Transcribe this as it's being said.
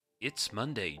It's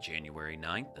Monday, January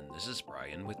 9th, and this is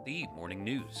Brian with the Morning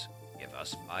News. Give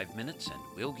us 5 minutes and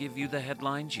we'll give you the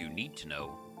headlines you need to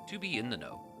know to be in the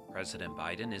know. President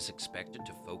Biden is expected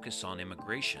to focus on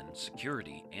immigration,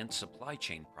 security, and supply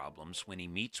chain problems when he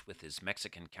meets with his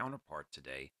Mexican counterpart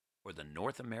today for the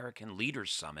North American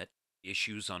Leaders Summit,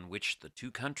 issues on which the two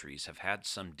countries have had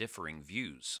some differing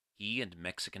views. He and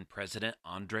Mexican President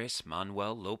Andres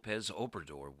Manuel Lopez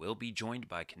Obrador will be joined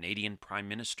by Canadian Prime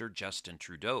Minister Justin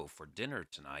Trudeau for dinner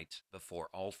tonight before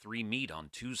all three meet on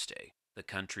Tuesday. The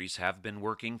countries have been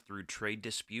working through trade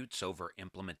disputes over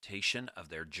implementation of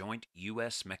their joint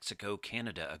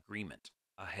U.S.-Mexico-Canada agreement.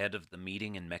 Ahead of the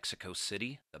meeting in Mexico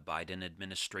City, the Biden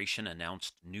administration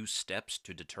announced new steps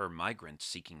to deter migrants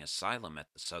seeking asylum at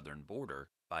the southern border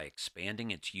by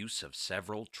expanding its use of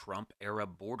several Trump-era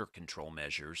border control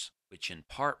measures, which in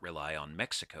part rely on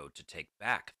Mexico to take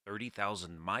back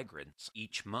 30,000 migrants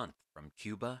each month from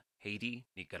Cuba, Haiti,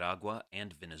 Nicaragua,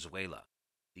 and Venezuela.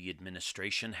 The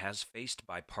administration has faced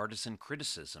bipartisan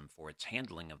criticism for its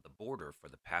handling of the border for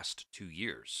the past 2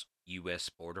 years. U.S.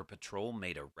 Border Patrol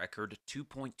made a record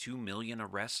 2.2 million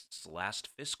arrests last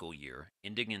fiscal year,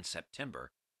 ending in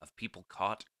September, of people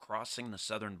caught crossing the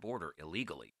southern border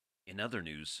illegally. In other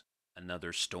news,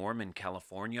 another storm in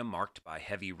California marked by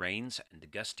heavy rains and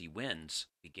gusty winds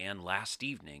began last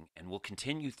evening and will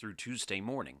continue through Tuesday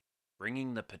morning,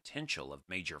 bringing the potential of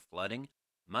major flooding,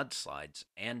 mudslides,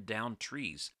 and downed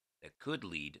trees that could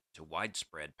lead to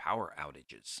widespread power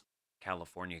outages.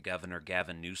 California Governor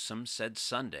Gavin Newsom said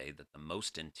Sunday that the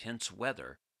most intense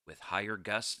weather, with higher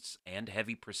gusts and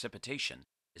heavy precipitation,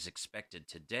 is expected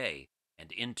today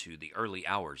and into the early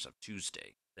hours of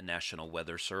Tuesday. The National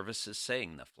Weather Service is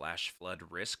saying the flash flood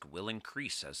risk will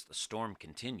increase as the storm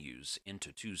continues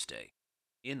into Tuesday.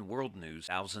 In world news,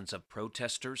 thousands of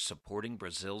protesters supporting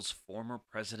Brazil's former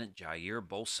President Jair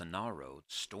Bolsonaro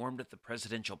stormed the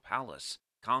presidential palace,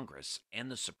 Congress, and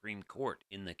the Supreme Court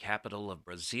in the capital of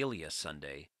Brasilia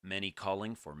Sunday, many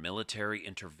calling for military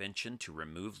intervention to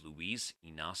remove Luiz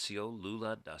Inácio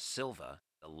Lula da Silva,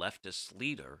 the leftist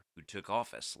leader who took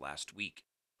office last week.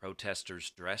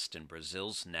 Protesters dressed in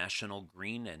Brazil's national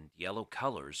green and yellow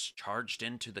colors charged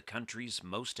into the country's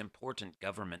most important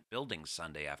government building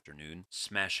Sunday afternoon,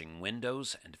 smashing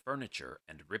windows and furniture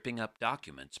and ripping up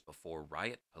documents before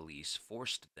riot police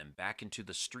forced them back into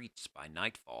the streets by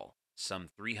nightfall.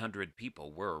 Some 300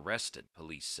 people were arrested,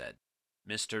 police said.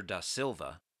 Mr. Da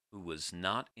Silva, who was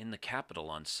not in the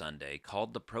capital on Sunday,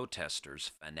 called the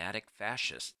protesters fanatic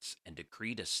fascists and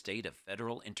decreed a state of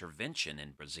federal intervention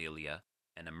in Brasilia,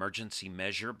 an emergency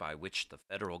measure by which the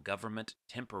federal government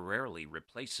temporarily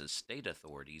replaces state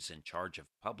authorities in charge of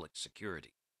public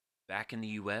security. Back in the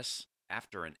U.S.,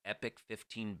 after an epic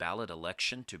 15-ballot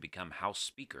election to become House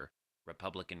Speaker,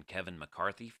 Republican Kevin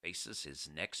McCarthy faces his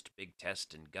next big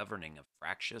test in governing a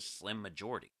fractious slim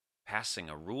majority, passing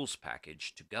a rules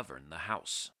package to govern the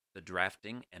House. The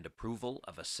drafting and approval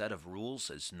of a set of rules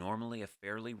is normally a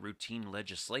fairly routine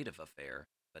legislative affair,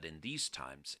 but in these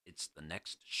times, it's the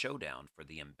next showdown for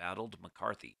the embattled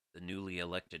McCarthy. The newly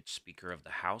elected Speaker of the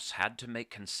House had to make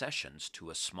concessions to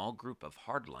a small group of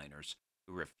hardliners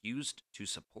who refused to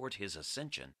support his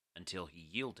ascension until he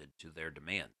yielded to their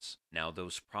demands. Now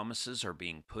those promises are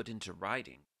being put into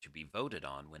writing to be voted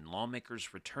on when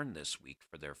lawmakers return this week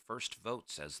for their first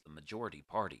votes as the majority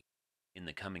party. In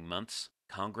the coming months,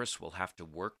 Congress will have to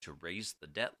work to raise the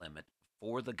debt limit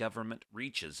before the government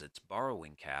reaches its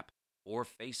borrowing cap or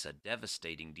face a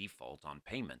devastating default on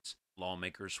payments.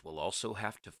 Lawmakers will also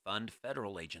have to fund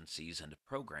federal agencies and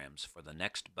programs for the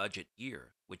next budget year,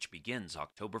 which begins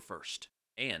October 1st.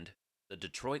 And the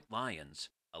Detroit Lions,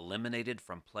 eliminated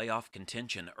from playoff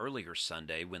contention earlier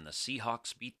Sunday when the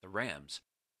Seahawks beat the Rams,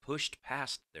 pushed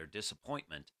past their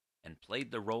disappointment and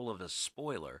played the role of a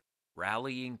spoiler,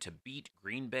 rallying to beat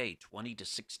Green Bay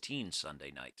 20-16 Sunday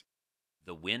night.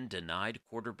 The win denied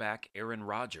quarterback Aaron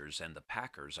Rodgers and the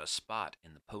Packers a spot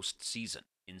in the postseason.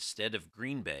 Instead of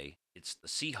Green Bay, it's the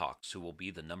Seahawks who will be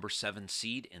the number 7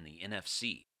 seed in the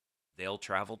NFC. They'll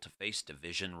travel to face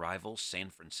division rival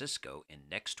San Francisco in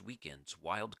next weekend's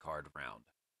wild card round.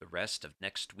 The rest of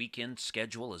next weekend's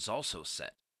schedule is also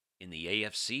set. In the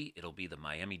AFC, it'll be the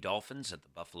Miami Dolphins at the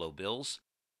Buffalo Bills,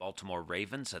 Baltimore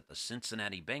Ravens at the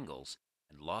Cincinnati Bengals,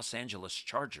 and Los Angeles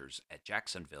Chargers at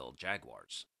Jacksonville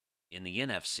Jaguars. In the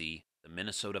NFC, the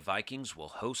Minnesota Vikings will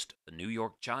host the New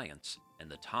York Giants,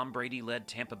 and the Tom Brady-led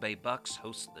Tampa Bay Bucks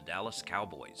host the Dallas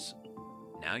Cowboys.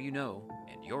 Now you know,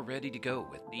 and you're ready to go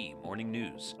with the Morning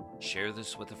News. Share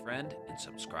this with a friend and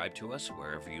subscribe to us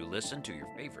wherever you listen to your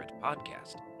favorite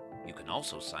podcast. You can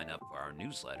also sign up for our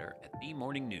newsletter at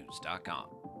themorningnews.com.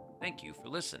 Thank you for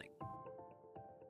listening.